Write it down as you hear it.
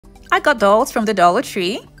I got dowels from the Dollar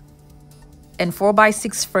Tree and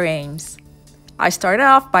 4x6 frames. I started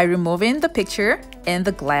off by removing the picture and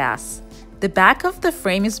the glass. The back of the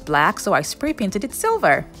frame is black, so I spray painted it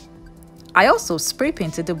silver. I also spray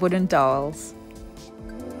painted the wooden dowels.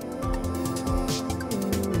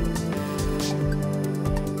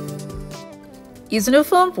 Using a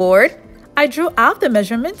foam board, I drew out the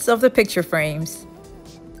measurements of the picture frames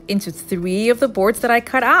into 3 of the boards that I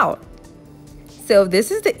cut out. So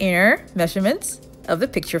this is the inner measurements of the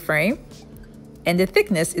picture frame, and the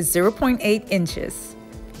thickness is 0.8 inches.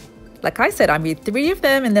 Like I said, I made 3 of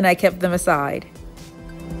them and then I kept them aside.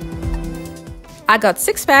 I got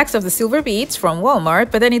 6 packs of the silver beads from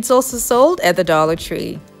Walmart, but then it's also sold at the Dollar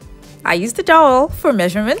Tree. I used the dowel for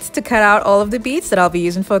measurements to cut out all of the beads that I'll be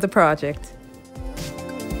using for the project.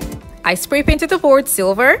 I spray painted the board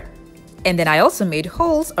silver, and then I also made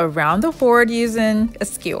holes around the board using a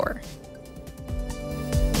skewer.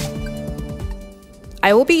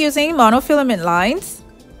 I will be using monofilament lines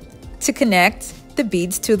to connect the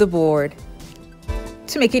beads to the board.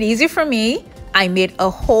 To make it easy for me, I made a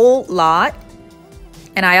whole lot,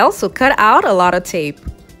 and I also cut out a lot of tape.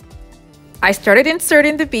 I started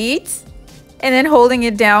inserting the beads and then holding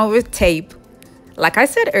it down with tape. Like I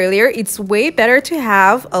said earlier, it's way better to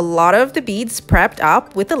have a lot of the beads prepped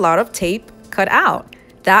up with a lot of tape cut out.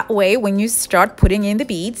 That way, when you start putting in the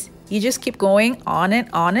beads, you just keep going on and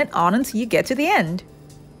on and on until you get to the end.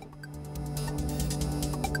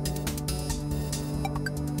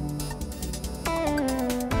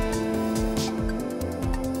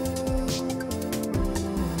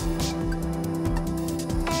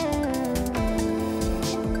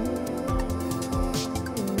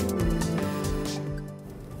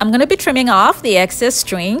 I'm going to be trimming off the excess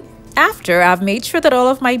string after I've made sure that all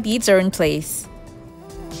of my beads are in place.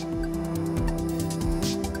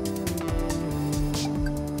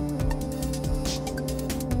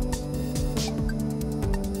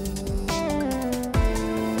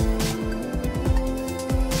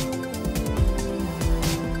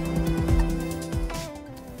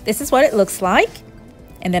 This is what it looks like,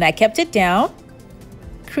 and then I kept it down,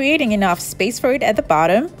 creating enough space for it at the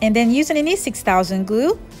bottom, and then using an E6000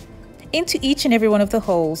 glue into each and every one of the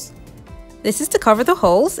holes. This is to cover the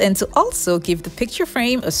holes and to also give the picture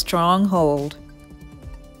frame a strong hold.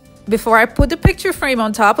 Before I put the picture frame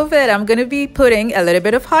on top of it, I'm going to be putting a little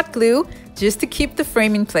bit of hot glue just to keep the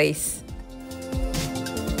frame in place.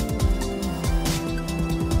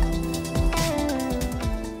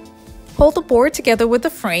 Hold the board together with the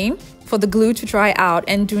frame for the glue to dry out,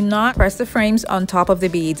 and do not press the frames on top of the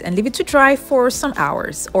beads, and leave it to dry for some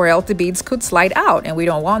hours, or else the beads could slide out and we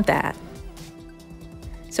don't want that.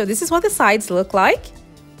 So this is what the sides look like,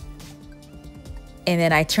 and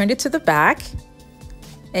then I turned it to the back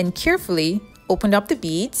and carefully opened up the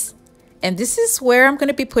beads, and this is where I'm going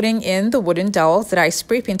to be putting in the wooden dowels that I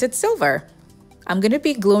spray painted silver. I'm going to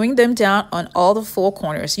be gluing them down on all the 4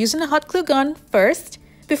 corners using a hot glue gun first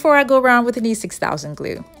before I go around with an E6000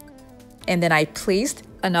 glue. And then I placed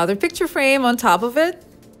another picture frame on top of it,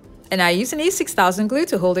 and I used an E6000 glue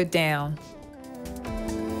to hold it down.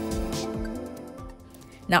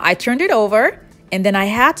 Now I turned it over, and then I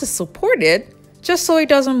had to support it just so it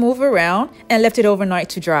doesn't move around, and left it overnight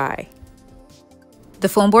to dry. The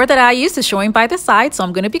foam board that I used is showing by the side, so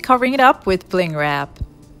I'm going to be covering it up with bling wrap.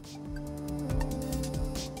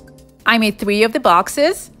 I made 3 of the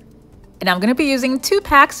boxes, and I'm going to be using 2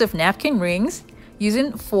 packs of napkin rings,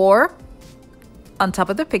 using 4 on top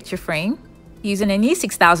of the picture frame, using an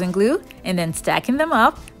E6000 glue, and then stacking them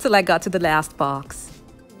up till I got to the last box.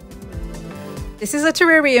 This is a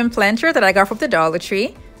terrarium planter that I got from the Dollar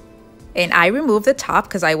Tree, and I removed the top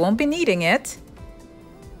because I won't be needing it.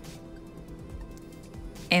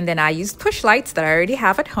 And then I used push lights that I already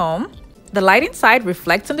have at home. The light inside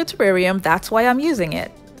reflects on the terrarium, that's why I'm using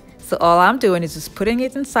it. So all I'm doing is just putting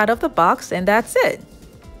it inside of the box, and that's it.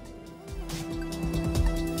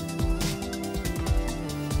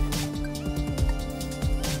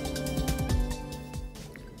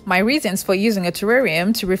 My reasons for using a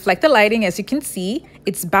terrarium to reflect the lighting, as you can see,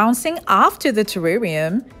 it's bouncing off to the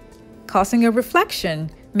terrarium, causing a reflection,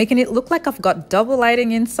 making it look like I've got double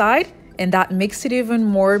lighting inside, and that makes it even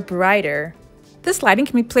more brighter. This lighting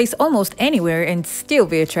can be placed almost anywhere and still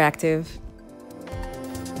be attractive.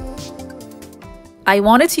 I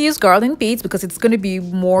wanted to use garland beads because it's going to be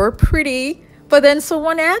more pretty, but then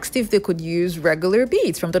someone asked if they could use regular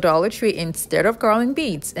beads from the Dollar Tree instead of garland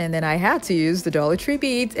beads, and then I had to use the Dollar Tree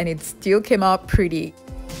beads, and it still came out pretty.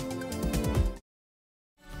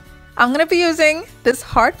 I'm going to be using this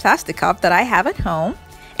hard plastic cup that I have at home,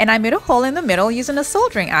 and I made a hole in the middle using a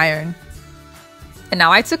soldering iron. And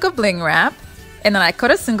now I took a bling wrap and then I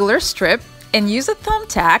cut a singular strip and used a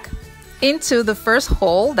thumbtack into the first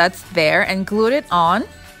hole that's there and glued it on.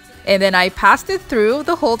 And then I passed it through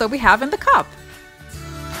the hole that we have in the cup.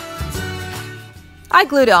 I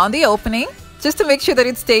glued on the opening just to make sure that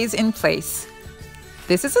it stays in place.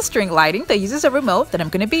 This is a string lighting that uses a remote that I'm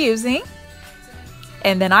going to be using.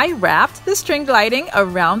 And then I wrapped the string lighting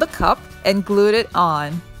around the cup and glued it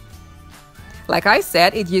on. Like I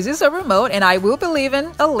said, it uses a remote, and I will be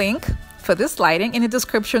leaving a link for this lighting in the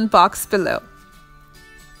description box below.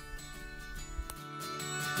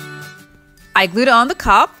 I glued on the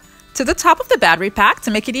cup to the top of the battery pack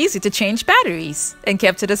to make it easy to change batteries and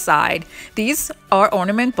kept it aside. These are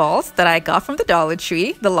ornament balls that I got from the Dollar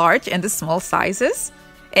Tree, the large and the small sizes.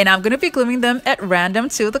 And I'm going to be gluing them at random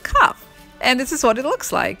to the cup. And this is what it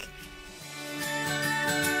looks like.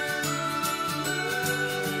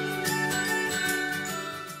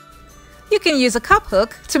 You can use a cup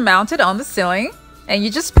hook to mount it on the ceiling, and you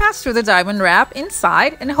just pass through the diamond wrap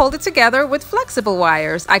inside and hold it together with flexible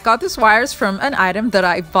wires. I got these wires from an item that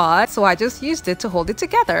I bought, so I just used it to hold it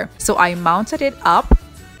together. So I mounted it up,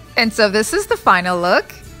 and so this is the final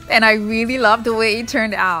look, and I really love the way it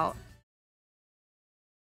turned out.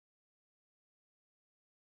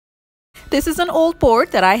 This is an old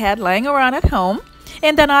board that I had laying around at home,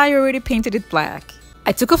 and then I already painted it black.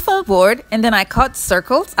 I took a foam board and then I cut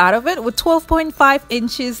circles out of it with 12.5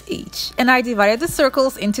 inches each, and I divided the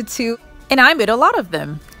circles into two, and I made a lot of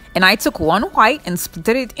them. And I took one white and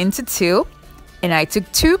split it into two, and I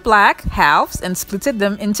took two black halves and split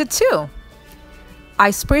them into two. I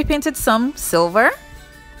spray painted some silver,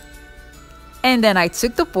 and then I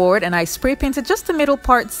took the board and I spray painted just the middle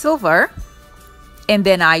part silver, and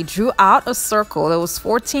then I drew out a circle that was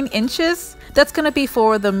 14 inches. That's going to be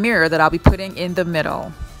for the mirror that I'll be putting in the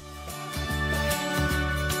middle.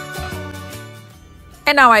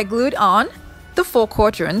 And now I glued on the 4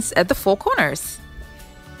 quadrants at the 4 corners.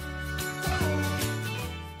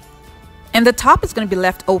 And the top is going to be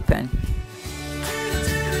left open.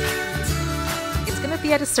 It's going to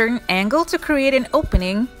be at a certain angle to create an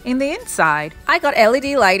opening in the inside. I got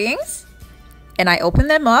LED lightings and I opened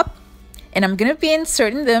them up, and I'm going to be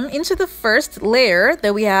inserting them into the first layer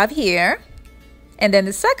that we have here. And then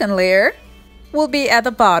the second layer will be at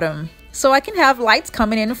the bottom, so I can have lights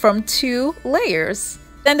coming in from 2 layers.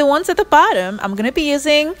 Then the ones at the bottom, I'm going to be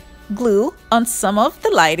using glue on some of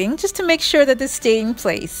the lighting just to make sure that they stay in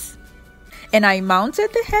place. And I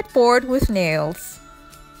mounted the headboard with nails.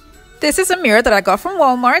 This is a mirror that I got from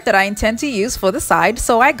Walmart that I intend to use for the side,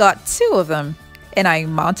 so I got 2 of them. And I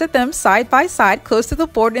mounted them side by side close to the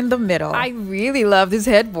board in the middle. I really love this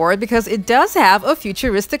headboard because it does have a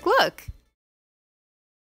futuristic look.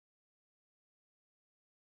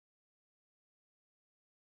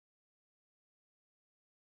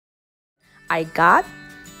 I got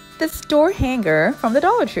this door hanger from the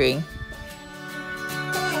Dollar Tree.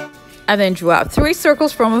 I then drew out 3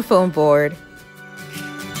 circles from a foam board.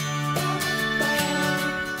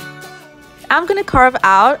 I'm going to carve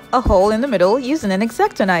out a hole in the middle using an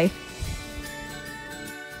X-Acto knife.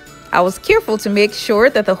 I was careful to make sure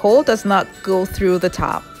that the hole does not go through the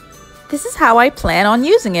top. This is how I plan on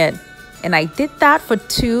using it, and I did that for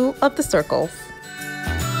 2 of the circles.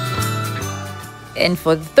 And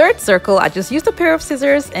for the 3rd circle, I just used a pair of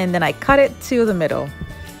scissors and then I cut it to the middle.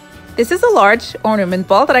 This is a large ornament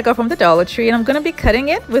ball that I got from the Dollar Tree, and I'm going to be cutting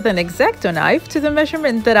it with an X-Acto knife to the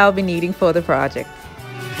measurement that I'll be needing for the project.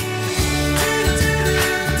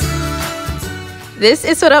 This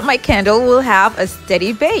is so that my candle will have a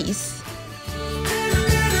steady base.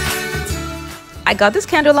 I got this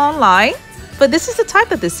candle online, but this is the type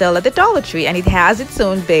that they sell at the Dollar Tree, and it has its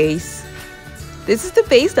own base. This is the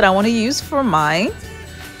base that I want to use for mine.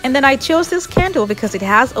 And then I chose this candle because it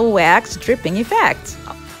has a wax dripping effect.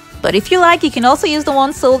 But if you like, you can also use the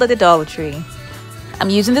one sold at the Dollar Tree. I'm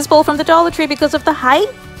using this bowl from the Dollar Tree because of the height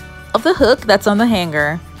of the hook that's on the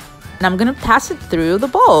hanger. And I'm going to pass it through the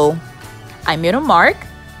bowl. I made a mark.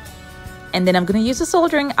 And then I'm going to use a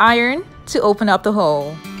soldering iron to open up the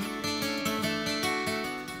hole.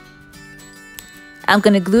 I'm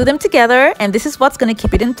going to glue them together, and this is what's going to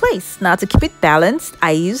keep it in place. Now, to keep it balanced,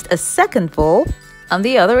 I used a second bowl on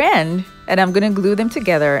the other end, and I'm going to glue them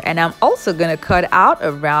together. And I'm also going to cut out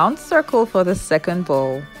a round circle for the second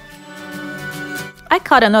bowl. I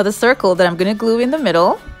cut another circle that I'm going to glue in the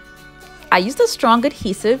middle. I used a strong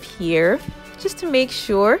adhesive here just to make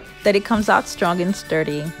sure that it comes out strong and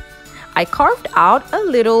sturdy. I carved out a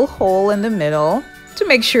little hole in the middle to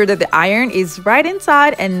make sure that the iron is right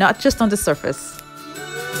inside and not just on the surface.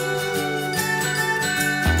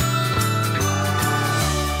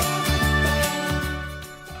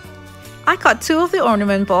 I cut 2 of the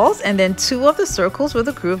ornament balls and then 2 of the circles with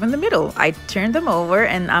a groove in the middle. I turned them over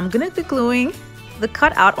and I'm gonna be gluing the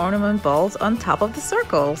cut out ornament balls on top of the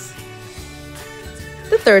circles.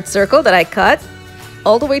 The third circle that I cut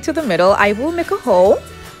all the way to the middle, I will make a hole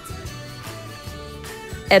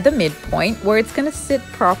at the midpoint where it's gonna sit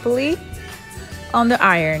properly on the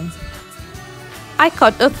iron. I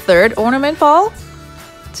cut a third ornament ball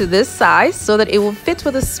to this size so that it will fit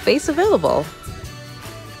with the space available.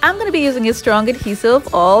 I'm going to be using a strong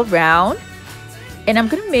adhesive all around, and I'm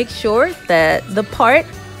going to make sure that the part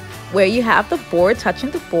where you have the board touching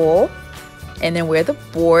the bowl and then where the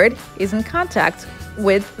board is in contact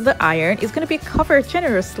with the iron is going to be covered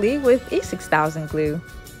generously with a 6000 glue.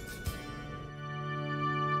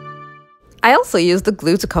 I also used the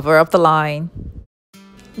glue to cover up the line.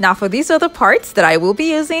 Now for these other parts that I will be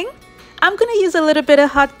using, I'm going to use a little bit of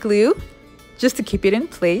hot glue just to keep it in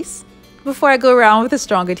place before I go around with a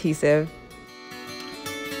strong adhesive.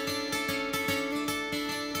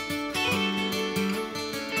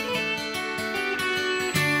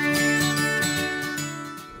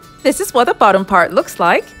 This is what the bottom part looks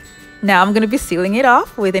like. Now I'm going to be sealing it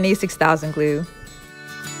off with an A6000 glue.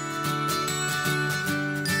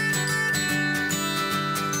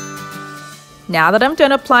 Now that I'm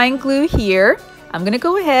done applying glue here, I'm going to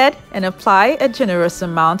go ahead and apply a generous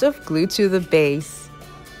amount of glue to the base.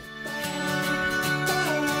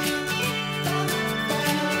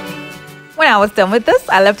 When I was done with this,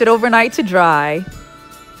 I left it overnight to dry.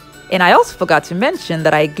 And I also forgot to mention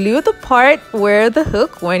that I glued the part where the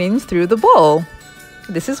hook went in through the bowl.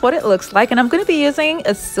 This is what it looks like, and I'm going to be using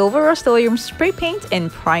a silver Rust-Oleum spray paint and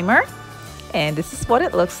primer. And this is what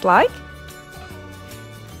it looks like.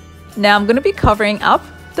 Now I'm going to be covering up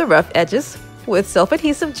the rough edges with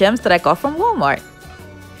self-adhesive gems that I got from Walmart.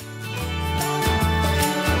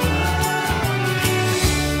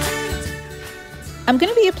 I'm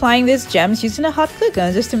going to be applying these gems using a hot glue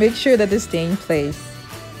gun just to make sure that they stay in place.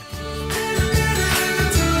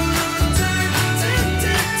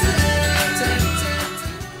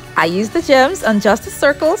 I used the gems on just the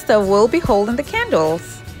circles that will be holding the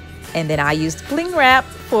candles. And then I used bling wrap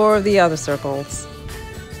for the other circles.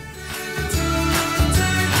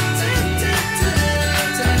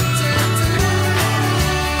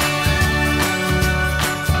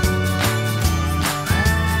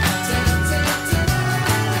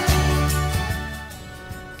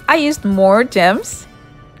 I used more gems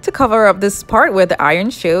to cover up this part where the iron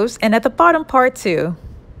shows and at the bottom part too.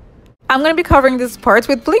 I'm going to be covering this part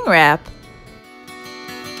with bling wrap.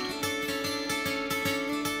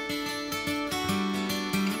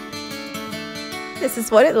 This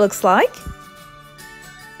is what it looks like.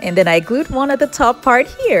 And then I glued one at the top part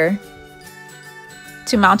here.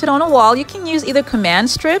 To mount it on a wall, you can use either command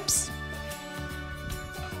strips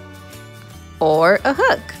or a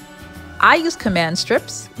hook. I used command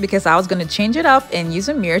strips because I was going to change it up and use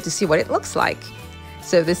a mirror to see what it looks like.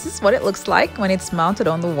 So this is what it looks like when it's mounted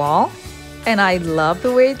on the wall, and I love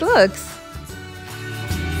the way it looks.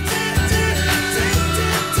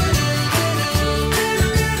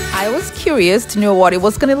 I was curious to know what it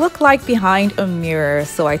was going to look like behind a mirror,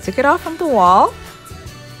 so I took it off from the wall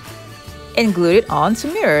and glued it onto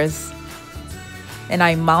mirrors. And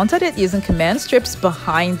I mounted it using command strips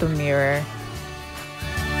behind the mirror.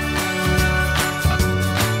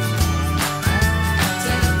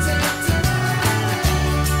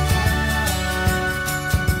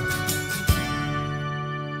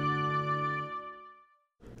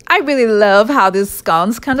 I really love how this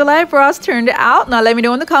sconce candlelight bras turned out. Now let me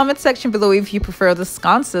know in the comment section below if you prefer the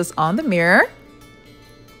sconces on the mirror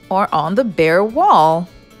or on the bare wall.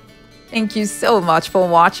 Thank you so much for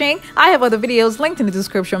watching. I have other videos linked in the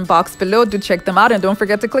description box below. Do check them out and don't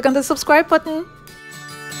forget to click on the subscribe button.